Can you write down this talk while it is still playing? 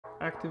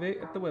Activate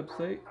at the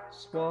website.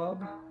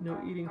 Swab.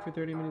 No eating for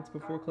 30 minutes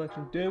before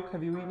collection. Duke,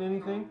 have you eaten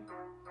anything?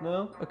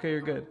 No? Okay, you're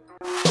good.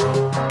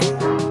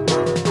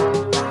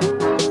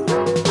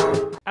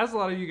 As a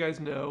lot of you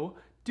guys know,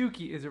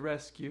 Dookie is a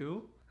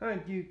rescue. Hi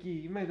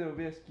Dookie, my little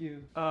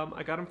rescue.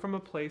 I got him from a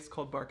place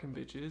called Barkin'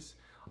 Bitches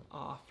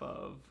off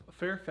of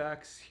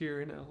Fairfax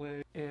here in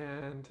LA.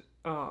 And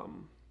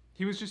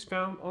he was just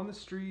found on the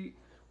street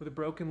with a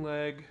broken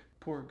leg.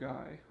 Poor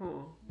guy.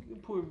 Oh,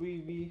 poor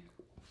baby.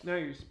 Now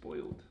you're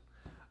spoiled.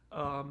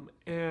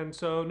 And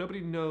so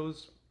nobody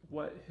knows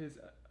what his,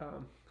 I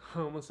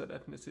almost said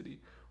ethnicity,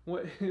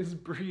 what his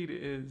breed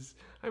is.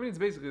 I mean, it's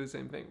basically the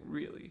same thing,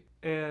 really.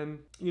 And,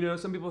 you know,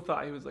 some people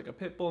thought he was like a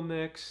pit bull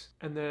mix.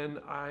 And then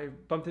I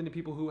bumped into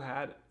people who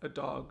had a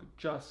dog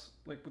just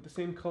like with the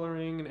same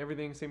coloring and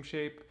everything, same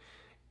shape,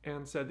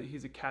 and said that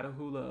he's a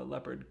Catahoula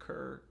leopard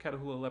cur,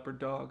 Catahoula leopard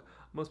dog.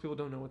 Most people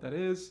don't know what that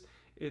is.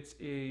 It's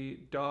a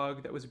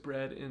dog that was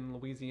bred in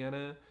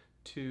Louisiana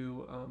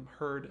to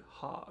herd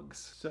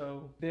hogs.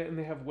 So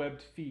they have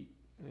webbed feet.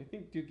 And I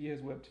think Dookie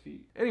has webbed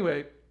feet.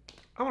 Anyway,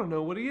 I want to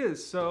know what he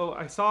is. So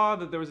I saw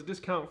that there was a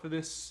discount for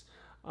this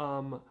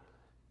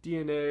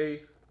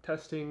DNA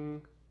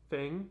testing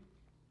thing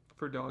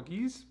for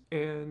doggies.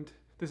 And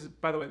this is,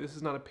 by the way, this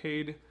is not a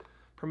paid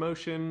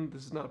promotion.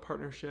 This is not a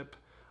partnership.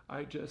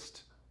 I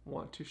just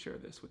want to share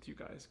this with you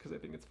guys because I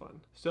think it's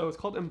fun. So it's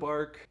called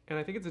Embark, and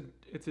I think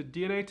it's a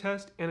DNA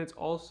test, and it's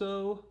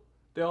also,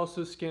 they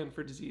also scan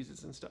for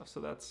diseases and stuff.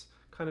 So that's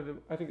kind of,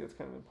 I think that's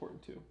kind of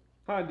important too.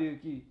 Hi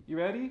Dookie, you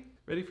ready?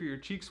 Ready for your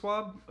cheek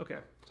swab? Okay,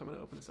 so I'm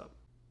gonna open this up.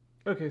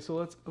 Okay, so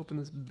let's open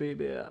this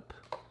baby up.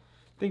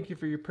 Thank you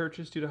for your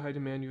purchase. Due to high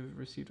demand, you have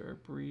received our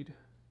breed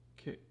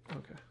kit.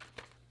 Okay.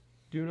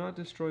 Do not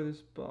destroy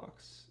this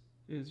box.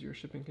 Is your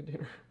shipping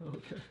container?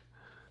 Okay.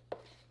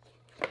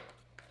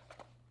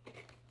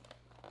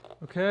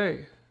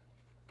 Okay.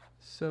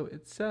 So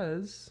it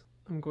says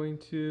I'm going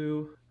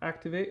to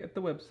activate at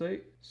the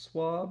website.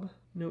 Swab.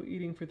 No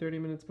eating for 30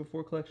 minutes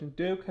before collection.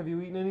 Duke, have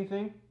you eaten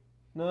anything?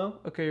 No?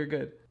 Okay, you're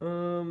good.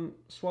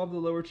 Swab the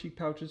lower cheek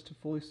pouches to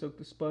fully soak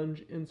the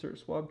sponge. Insert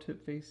swab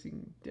tip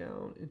facing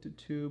down into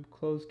tube.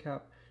 Close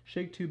cap.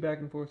 Shake tube back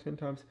and forth 10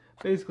 times.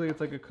 Basically,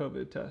 it's like a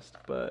COVID test,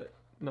 but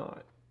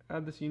not.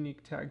 Add this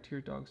unique tag to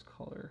your dog's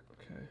collar.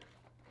 Okay.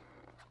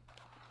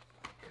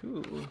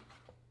 Cool.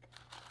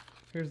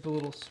 Here's the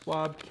little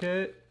swab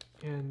kit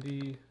and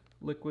the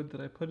liquid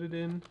that I put it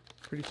in.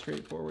 Pretty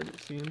straightforward,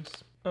 it seems.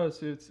 Oh,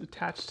 so it's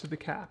attached to the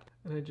cap.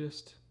 And I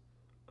just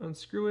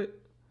unscrew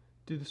it.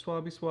 Do the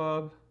swabby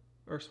swab,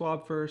 or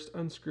swab first,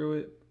 unscrew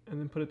it, and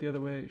then put it the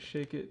other way,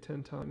 shake it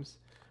 10 times,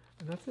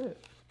 and that's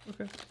it.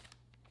 Okay.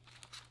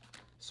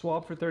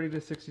 Swab for 30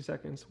 to 60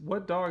 seconds.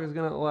 What dog is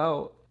gonna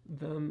allow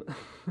them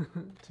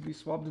to be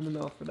swabbed in the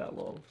mouth for that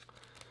long?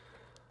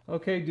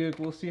 Okay, Duke,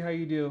 we'll see how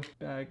you do.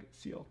 Bag,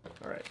 seal.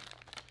 All right.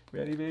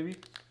 Ready, baby?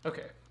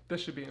 Okay, this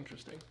should be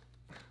interesting.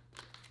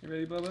 You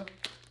ready, Bubba?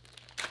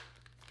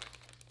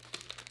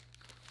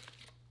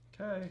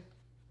 Okay.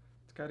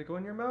 It's gotta go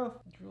in your mouth.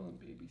 Drilling,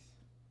 babies.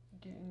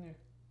 Get in there.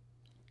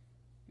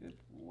 Good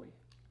boy.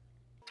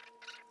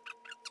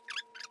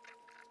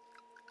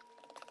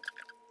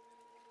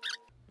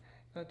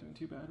 Not doing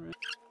too bad, right?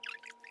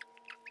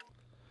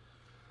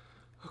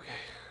 Okay.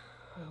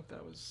 I hope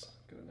that was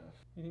good enough.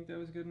 You think that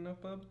was good enough,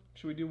 bub?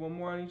 Should we do one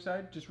more on each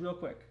side? Just real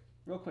quick.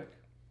 Real quick.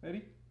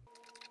 Ready?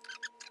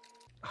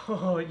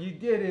 Oh, you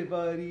did it,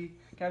 buddy.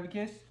 Can I have a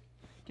kiss?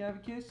 Can I have a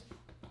kiss?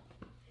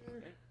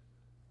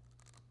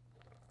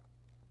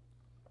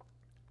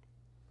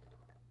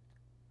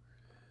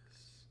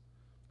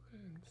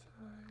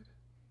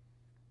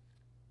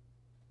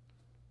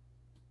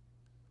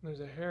 There's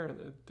a hair in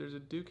there. There's a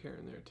Duke hair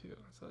in there too,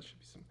 so that should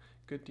be some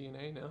good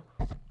DNA now.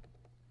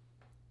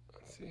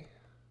 Let's see.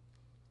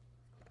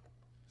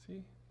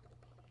 See?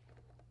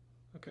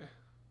 Okay.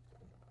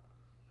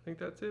 I think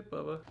that's it,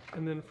 Bubba.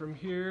 And then from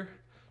here,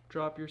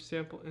 drop your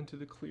sample into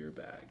the clear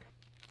bag.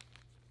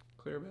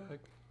 Clear bag.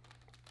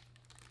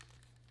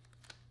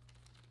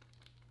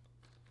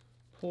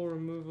 Pull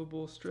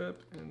removable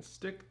strip and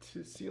stick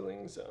to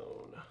sealing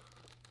zone.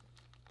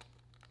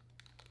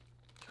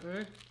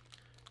 Okay.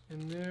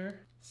 In there.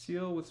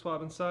 Seal with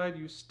swab inside.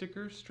 Use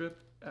sticker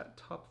strip at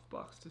top of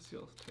box to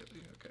seal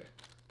tightly. Okay.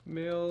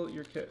 Mail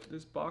your kit.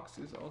 This box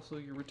is also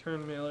your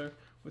return mailer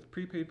with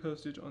prepaid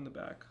postage on the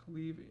back.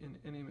 Leave in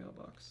any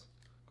mailbox.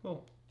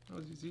 Cool. That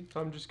was easy. So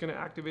I'm just gonna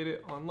activate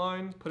it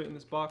online, put it in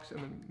this box, and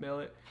then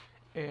mail it.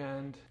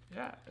 And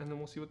yeah, and then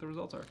we'll see what the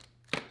results are.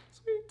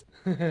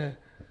 Sweet.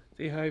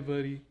 Say hi,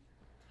 buddy.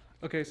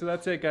 Okay, so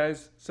that's it,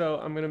 guys.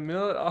 So I'm gonna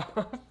mail it off.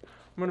 I'm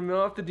gonna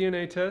mail off the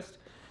DNA test.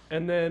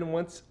 And then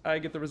once I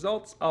get the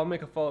results, I'll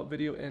make a follow-up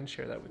video and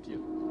share that with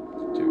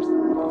you. Cheers.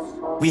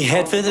 Peace. We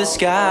head for the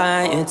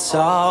sky, it's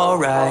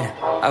alright.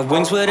 Our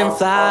wings wouldn't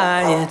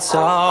fly, it's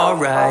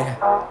alright.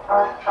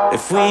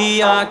 If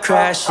we are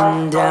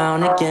crashing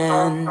down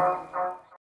again.